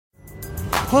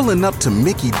Pulling up to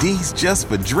Mickey D's just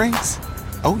for drinks?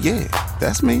 Oh yeah,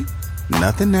 that's me.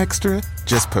 Nothing extra,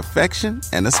 just perfection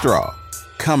and a straw.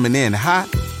 Coming in hot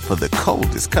for the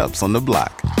coldest cups on the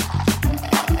block.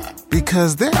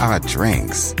 Because there are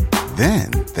drinks.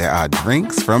 Then there are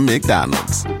drinks from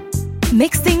McDonald's.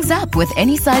 Mix things up with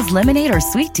any size lemonade or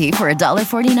sweet tea for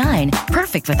 $1.49.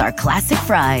 Perfect with our classic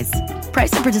fries.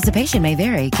 Price and participation may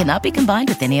vary. Cannot be combined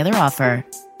with any other offer.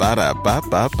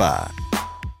 Ba-da-ba-ba-ba.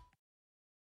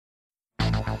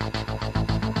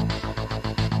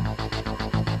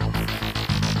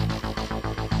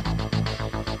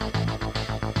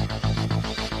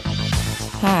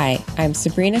 Hi, I'm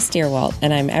Sabrina Stierwalt,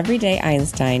 and I'm Everyday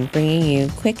Einstein, bringing you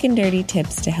quick and dirty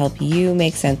tips to help you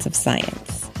make sense of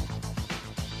science.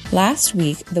 Last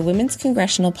week, the Women's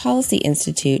Congressional Policy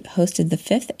Institute hosted the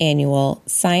 5th annual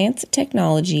Science,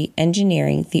 Technology,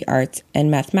 Engineering, the Arts,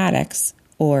 and Mathematics,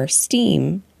 or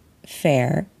STEAM,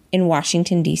 Fair in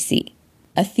Washington, D.C.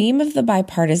 A theme of the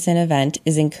bipartisan event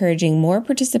is encouraging more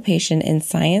participation in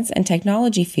science and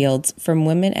technology fields from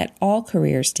women at all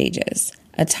career stages,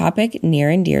 a topic near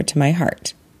and dear to my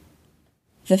heart.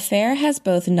 The fair has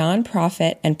both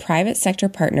nonprofit and private sector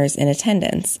partners in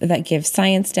attendance that give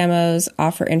science demos,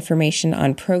 offer information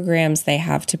on programs they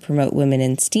have to promote women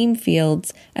in STEAM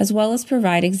fields, as well as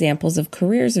provide examples of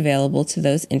careers available to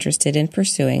those interested in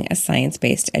pursuing a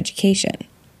science-based education.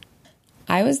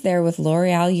 I was there with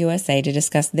L'Oreal USA to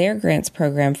discuss their grants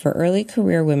program for early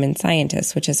career women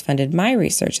scientists, which has funded my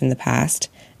research in the past,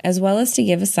 as well as to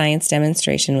give a science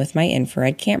demonstration with my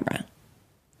infrared camera.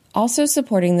 Also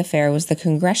supporting the fair was the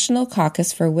Congressional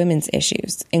Caucus for Women's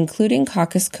Issues, including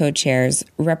caucus co-chairs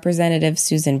Representative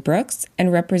Susan Brooks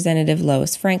and Representative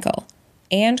Lois Frankel,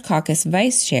 and caucus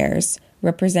vice chairs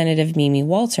Representative Mimi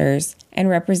Walters and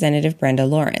Representative Brenda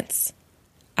Lawrence.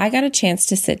 I got a chance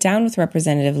to sit down with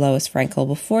Representative Lois Frankel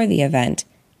before the event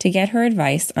to get her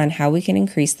advice on how we can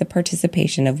increase the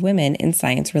participation of women in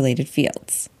science-related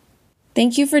fields.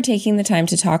 Thank you for taking the time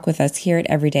to talk with us here at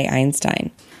Everyday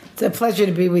Einstein. It's a pleasure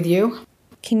to be with you.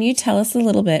 Can you tell us a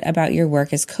little bit about your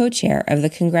work as co-chair of the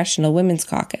Congressional Women's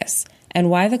Caucus and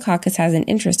why the caucus has an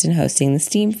interest in hosting the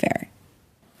STEAM Fair?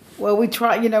 Well, we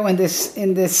try, in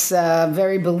this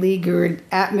very beleaguered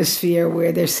atmosphere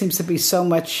where there seems to be so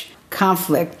much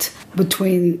conflict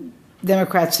between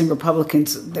Democrats and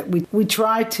Republicans, that we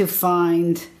try to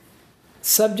find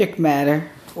subject matter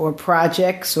or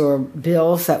projects or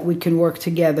bills that we can work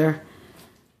together.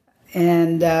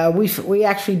 And we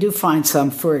actually do find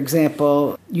some. For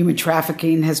example, human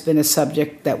trafficking has been a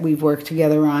subject that we've worked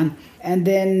together on. And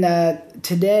then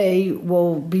today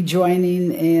we'll be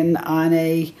joining in on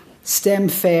a STEM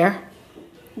fair,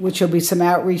 which will be some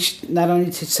outreach not only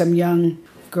to some young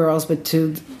girls, but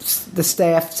to the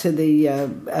staff, to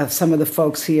the some of the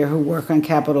folks here who work on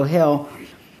Capitol Hill,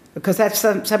 because that's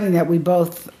something that we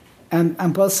both,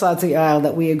 on both sides of the aisle,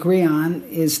 that we agree on,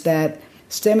 is that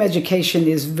STEM education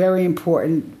is very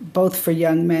important, both for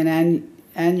young men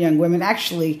and young women.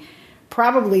 Actually,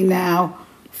 probably now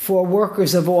for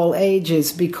workers of all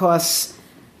ages, because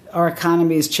our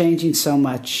economy is changing so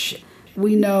much.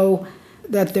 We know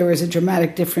that there is a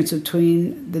dramatic difference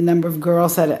between the number of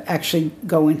girls that actually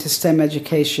go into STEM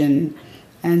education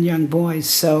and young boys.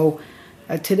 So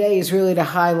today is really to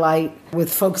highlight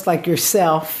with folks like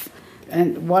yourself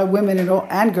and why women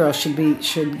and girls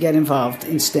should get involved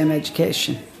in STEM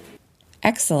education.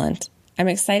 Excellent. I'm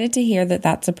excited to hear that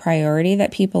that's a priority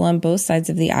that people on both sides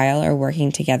of the aisle are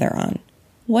working together on.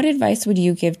 What advice would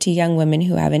you give to young women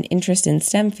who have an interest in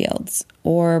STEM fields,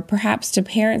 or perhaps to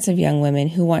parents of young women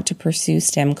who want to pursue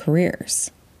STEM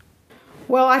careers?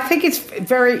 Well, I think it's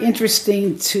very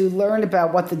interesting to learn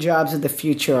about what the jobs of the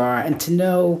future are and to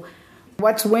know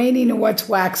what's waning and what's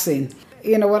waxing.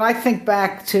 When I think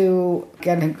back to,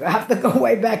 I have to go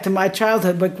way back to my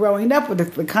childhood, but growing up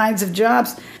with the kinds of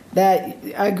jobs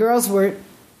that girls were,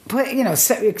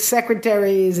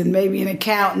 secretaries and maybe an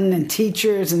accountant and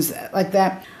teachers and like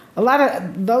that. A lot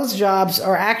of those jobs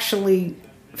are actually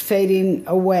fading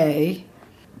away.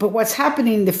 But what's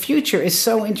happening in the future is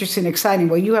so interesting and exciting.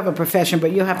 Well, you have a profession,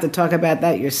 but you have to talk about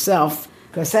that yourself,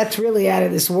 because that's really out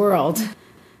of this world.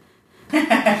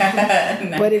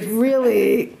 Nice. But it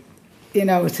really,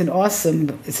 it's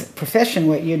it's a profession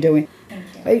what you're doing.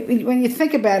 When you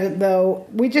think about it, though,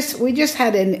 we just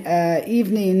had an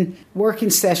evening working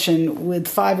session with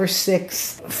 5 or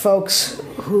 6 folks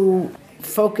who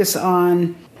focus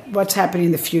on what's happening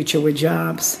in the future with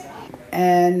jobs.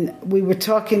 And we were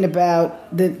talking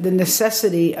about the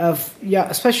necessity of,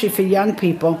 especially for young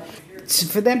people,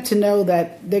 for them to know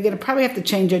that they're going to probably have to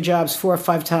change their jobs 4 or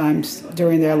 5 times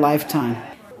during their lifetime.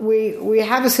 we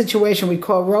have a situation they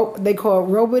call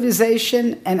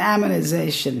robotization and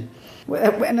Amazonization.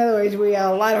 In other words, we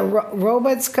have a lot of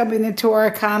robots coming into our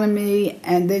economy,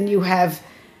 and then you have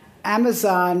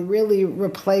Amazon really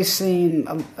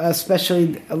replacing,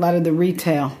 especially a lot of the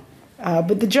retail.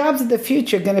 But the jobs of the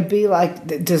future are going to be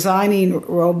like designing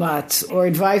robots or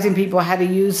advising people how to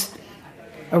use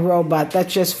a robot.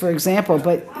 That's just for example.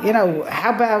 But,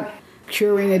 how about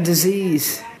curing a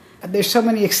disease? There's so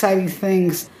many exciting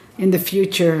things in the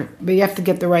future, but you have to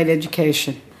get the right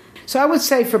education. So I would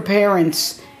say for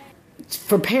parents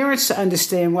to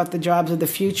understand what the jobs of the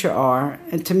future are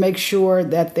and to make sure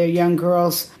that their young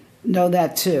girls know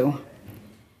that too.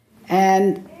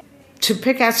 And to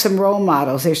pick out some role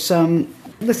models. There's some,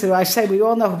 listen, I say we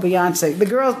all know Beyonce.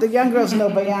 The young girls know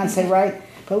Beyonce, right?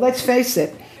 But let's face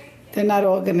it, they're not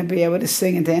all going to be able to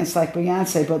sing and dance like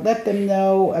Beyonce, but let them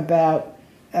know about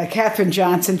Katherine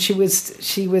Johnson. She was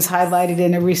highlighted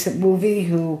in a recent movie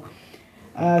who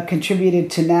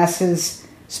contributed to NASA's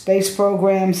space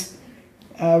programs.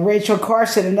 Rachel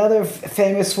Carson, another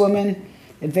famous woman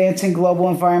advancing global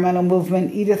environmental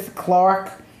movement. Edith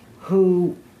Clark,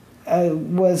 who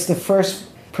was the first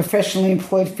professionally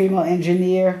employed female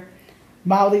engineer.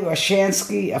 Molly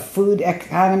Orshansky, a food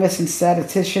economist and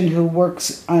statistician who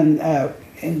works in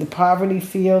the poverty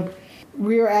field.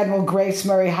 Rear Admiral Grace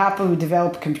Murray Hopper, who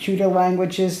developed computer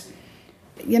languages.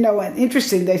 And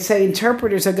interesting, they say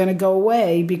interpreters are going to go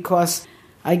away because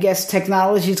I guess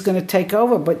technology is going to take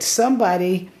over, but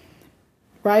somebody,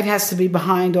 right, has to be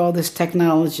behind all this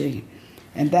technology.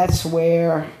 And that's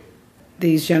where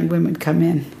these young women come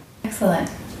in. Excellent.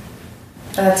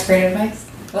 That's great advice.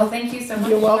 Well, thank you so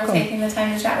much for taking the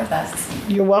time to chat with us.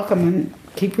 You're welcome, and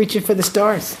keep reaching for the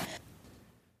stars.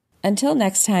 Until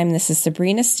next time, this is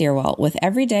Sabrina Stierwalt with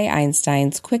Everyday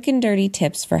Einstein's quick and dirty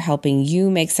tips for helping you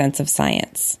make sense of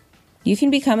science. You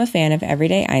can become a fan of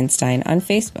Everyday Einstein on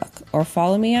Facebook or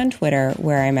follow me on Twitter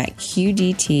where I'm at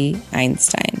QDT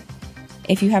Einstein.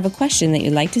 If you have a question that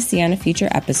you'd like to see on a future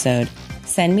episode,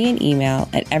 send me an email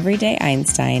at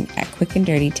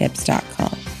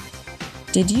everydayeinstein@quickanddirtytips.com.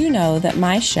 Did you know that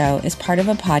my show is part of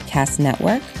a podcast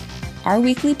network? Our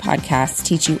weekly podcasts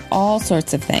teach you all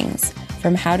sorts of things,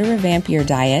 from how to revamp your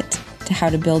diet, to how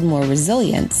to build more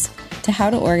resilience, to how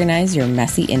to organize your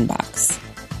messy inbox.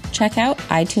 Check out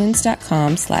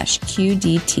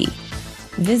itunes.com/QDT.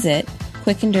 Visit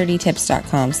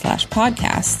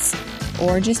quickanddirtytips.com/podcasts,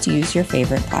 or just use your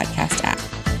favorite podcast app.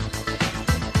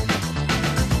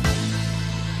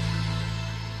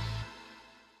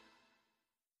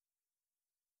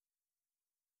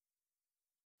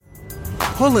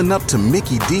 Pulling up to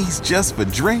Mickey D's just for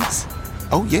drinks?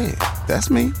 Oh yeah,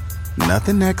 that's me.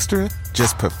 Nothing extra,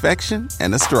 just perfection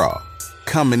and a straw.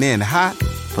 Coming in hot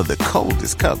for the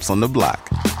coldest cups on the block.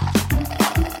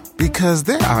 Because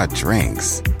there are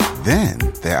drinks. Then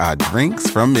there are drinks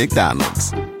from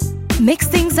McDonald's. Mix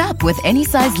things up with any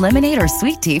size lemonade or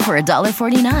sweet tea for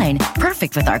 $1.49.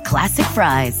 Perfect with our classic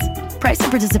fries. Price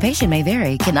and participation may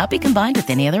vary. Cannot be combined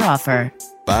with any other offer.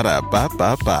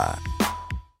 Ba-da-ba-ba-ba.